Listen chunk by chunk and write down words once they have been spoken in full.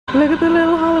Look at the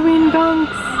little Halloween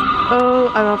gonks. Oh,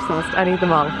 I'm obsessed. I need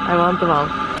them all. I want them all.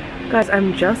 Guys,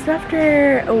 I'm just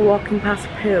after walking past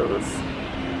pools.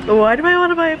 Why do I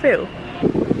want to buy a pool?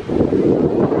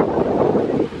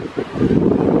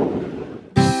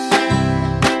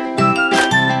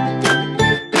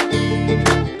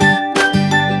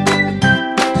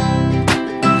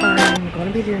 I'm going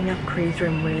to be doing a cruise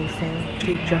room really soon.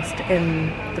 Actually just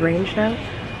in the range now.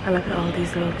 And look at all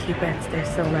these little cute bits. They're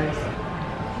so nice.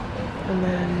 And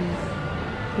then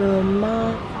little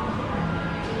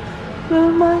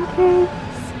monkey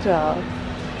stuff.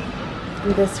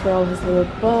 And this for all his little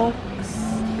books.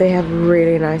 They have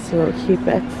really nice little cute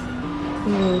bits.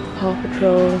 Little Paw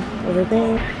Patrol over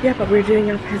there. Yeah, but we're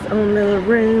doing up his own little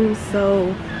room, so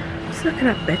I'm just looking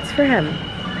at bits for him.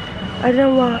 I don't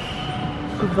know what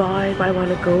vibe I want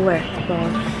to go with,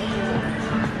 but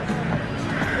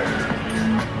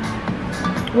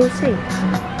we'll see.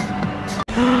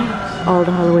 All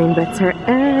the Halloween bits are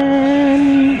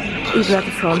in. Even at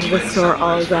the front of the store,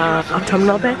 all the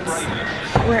autumnal bits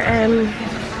were in.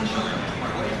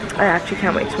 I actually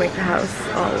can't wait to make the house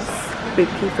all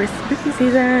spooky for spooky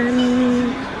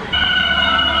season.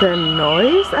 The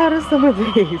noise out of some of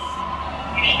these.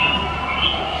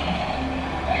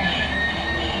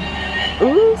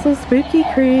 Ooh, so spooky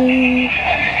creep.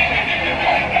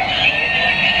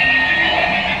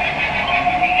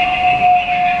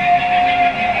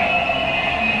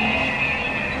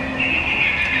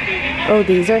 Oh,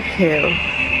 these are cute.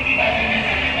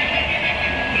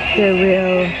 They're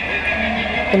real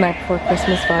the night before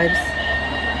Christmas vibes.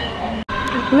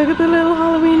 Look at the little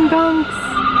Halloween gonks.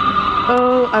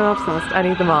 Oh, I'm obsessed. I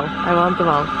need them all. I want them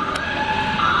all.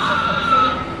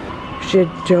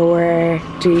 J'adore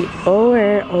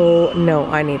Dior. Oh no,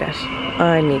 I need it.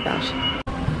 I need that.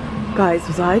 Guys,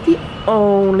 was I the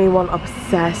only one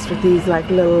obsessed with these like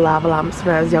little lava lamps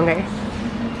when I was younger?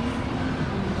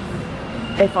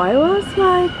 If I was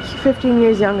like 15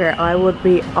 years younger, I would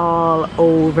be all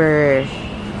over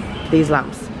these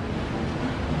lamps.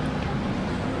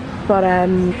 But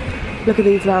look at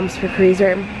these lamps for cruise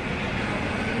room.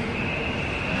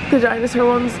 The dinosaur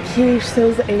one's cute, so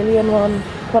is the alien one.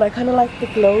 But I kind of like the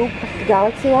globe, the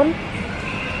galaxy one.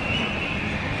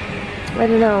 I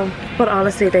don't know. But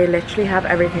honestly, they literally have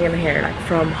everything in here, like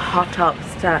from hot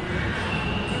tubs to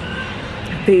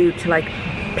food to like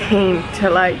paint to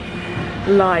like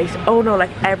light. Oh no,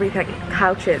 like everything.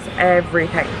 Couches,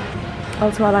 everything.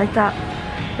 Also, I like that.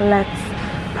 Let's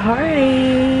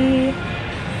party.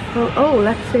 Oh,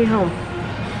 let's stay home.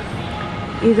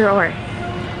 Either or.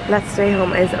 Let's stay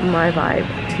home is my vibe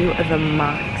to the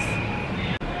max.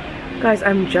 Guys,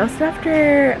 I'm just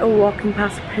after walking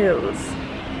past pools.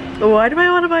 Why do I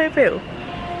want to buy a pool?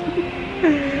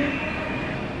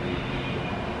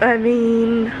 I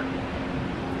mean,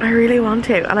 I really want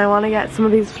to, and I want to get some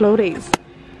of these floaties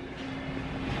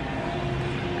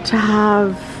to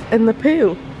have in the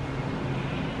pool.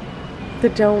 The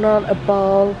donut, a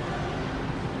ball.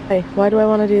 Hey, why do I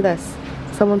want to do this?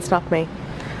 Someone stop me.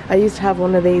 I used to have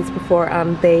one of these before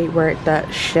and they were the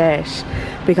shit,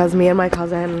 because me and my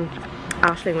cousin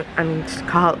Aisling and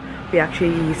Carl, we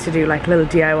actually used to do like little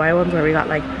DIY ones where we got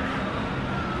like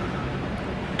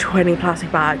 20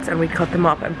 plastic bags and we'd cut them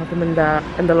up and put them in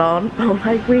the lawn. Oh,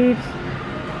 like we'd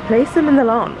place them in the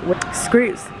lawn with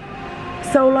screws.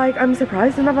 So like I'm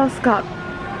surprised none of us got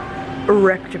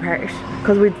ripped apart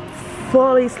because we'd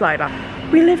fully slide on.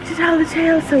 We live to tell the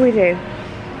tale, so we do.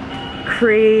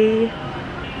 Cree,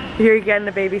 you're getting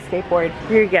a baby skateboard.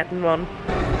 You're getting one.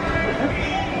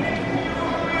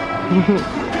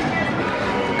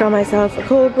 Got myself a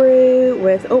cold brew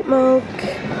with oat milk.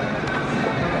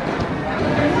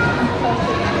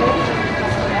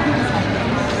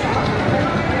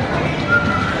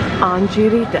 On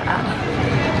duty dad.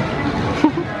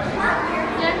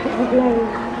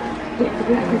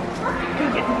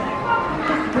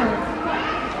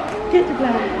 Get the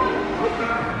blood.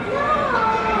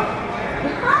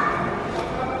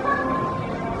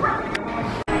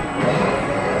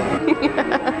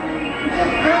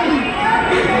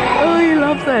 Oh, he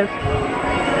loves it.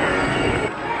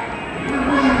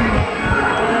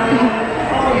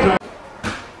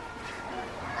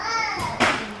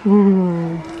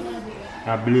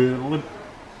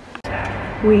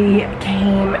 We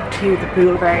came to the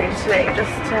pool bar today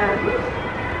just to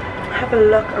have a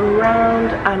look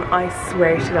around, and I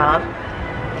swear to God,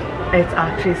 it's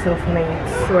actually so funny.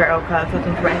 I swear, oh God, it's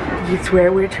looking for me. You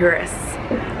swear we're tourists.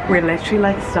 We're literally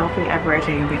like stopping everywhere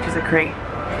taking pictures of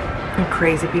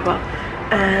crazy people.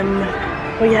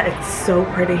 But yeah, it's so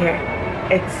pretty here.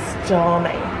 It's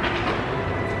stunning.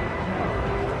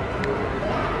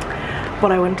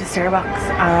 But I went to Starbucks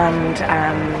and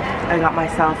I got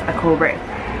myself a cold brew.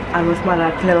 And with my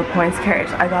like little points card,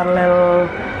 I got a little,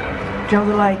 do you know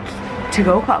the like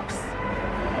to-go cups?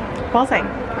 Buzzing.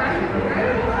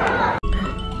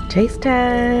 Taste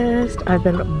test. I've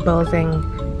been buzzing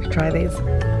to try these.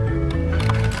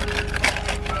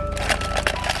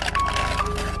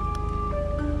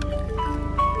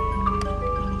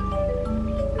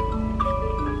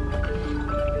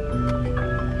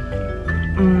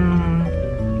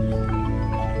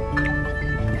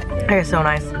 They're so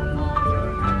nice.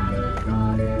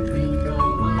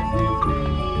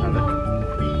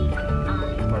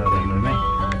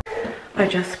 I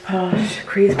just put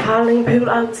Cree's paddling pool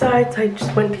outside, so I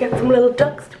just went to get some little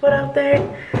ducks to put out there.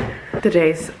 The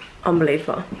day's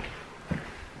unbelievable.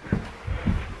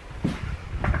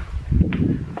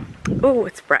 Oh,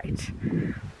 it's bright.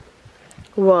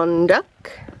 1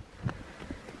 duck,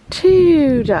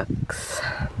 2 ducks.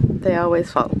 They always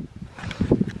fall.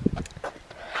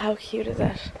 How cute is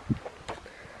it?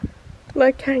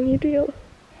 Like, can you deal?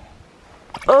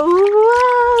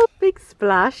 Oh wow, big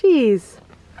splashies.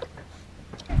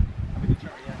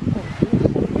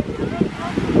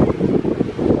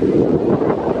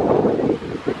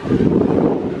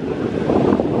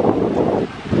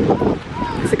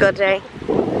 It's a good day.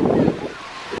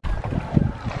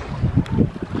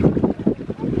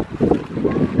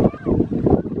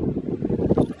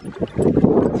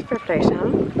 It's for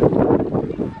playtime.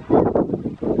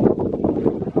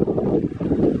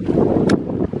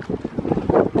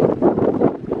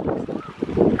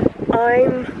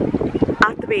 I'm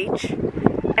at the beach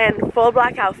in full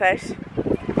black outfit,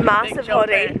 massive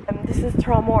hoodie, and this is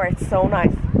Tramore. It's so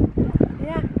nice.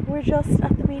 Yeah, we're just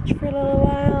at the beach for a little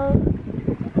while,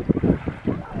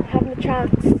 having a chat.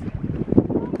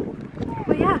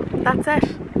 But yeah, that's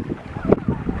it.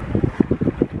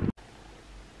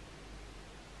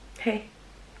 Hey,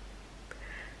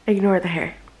 ignore the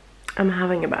hair. I'm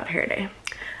having a bad hair day.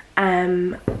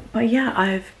 But yeah,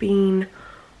 I've been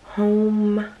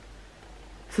home.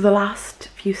 So the last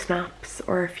few snaps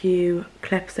or a few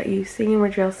clips that you've seen were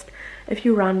just a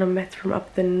few random bits from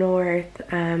up the north,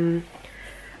 and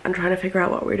trying to figure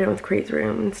out what we're doing with Cree's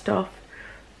room and stuff.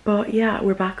 But yeah,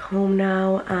 we're back home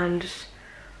now, and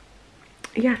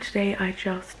yeah, today I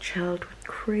just chilled with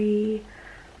Cree.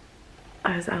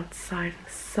 I was outside in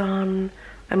the sun.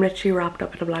 I'm literally wrapped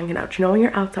up in a blanket now. Do you know when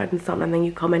you're outside in the sun and then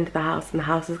you come into the house and the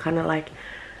house is kind of like,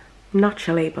 not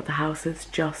chilly, but the house is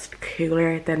just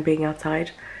cooler than being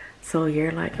outside. So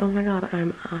you're like, oh my god,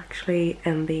 I'm actually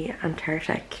in the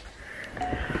Antarctic.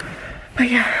 But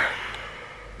yeah,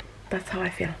 that's how I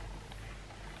feel.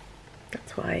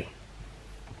 That's why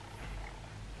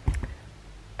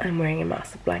I'm wearing a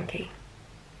massive blankie.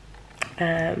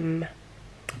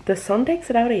 The sun takes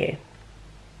it out of you.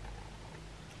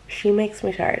 She makes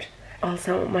me tired.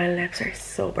 Also, my lips are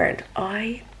so burnt.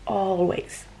 I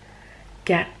always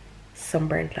get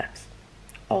sunburned lips.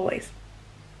 Always.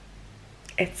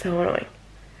 It's so annoying.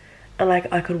 And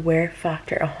like, I could wear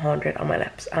factor 100 on my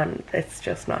lips and it's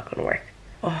just not gonna work.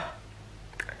 Oh,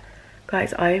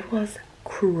 guys, I was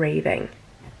craving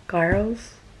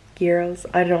gyros,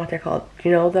 I don't know what they're called.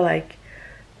 You know, the like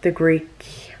the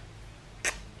Greek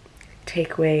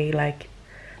takeaway, like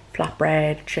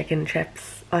flatbread chicken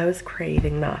chips. I was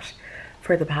craving that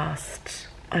for the past,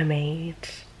 I made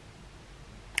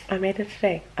it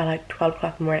today at like 12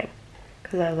 o'clock in the morning,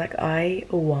 because I was like, I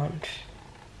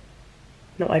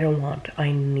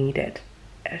needed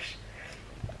it.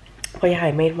 But yeah,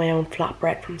 I made my own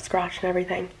flatbread from scratch and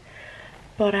everything.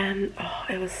 But oh,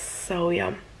 it was so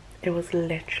yum. It was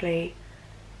literally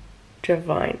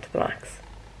divine to the max.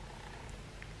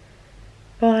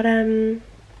 But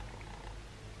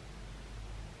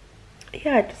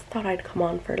yeah, I just thought I'd come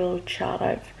on for a little chat.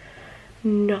 I've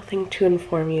nothing to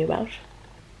inform you about.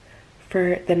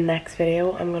 For the next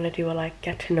video, I'm gonna do a like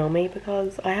get to know me,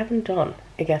 because I haven't done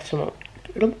a get to know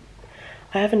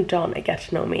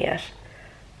me yet,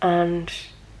 and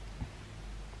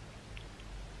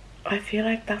I feel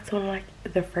like that's one of like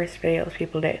the first videos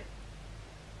people do.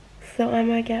 So I'm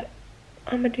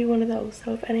gonna do one of those.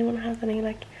 So if anyone has any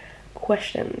like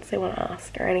questions they want to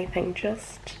ask or anything,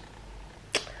 just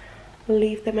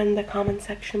leave them in the comment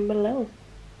section below.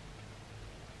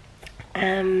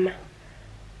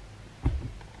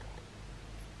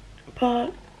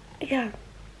 But yeah,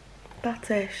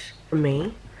 that's it for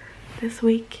me this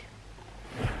week.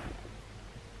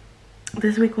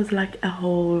 This week was like a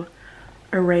whole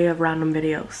array of random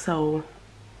videos, so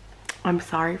I'm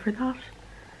sorry for that,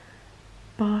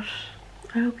 but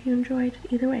I hope you enjoyed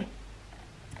either way,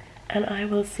 and I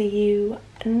will see you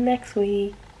next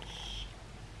week.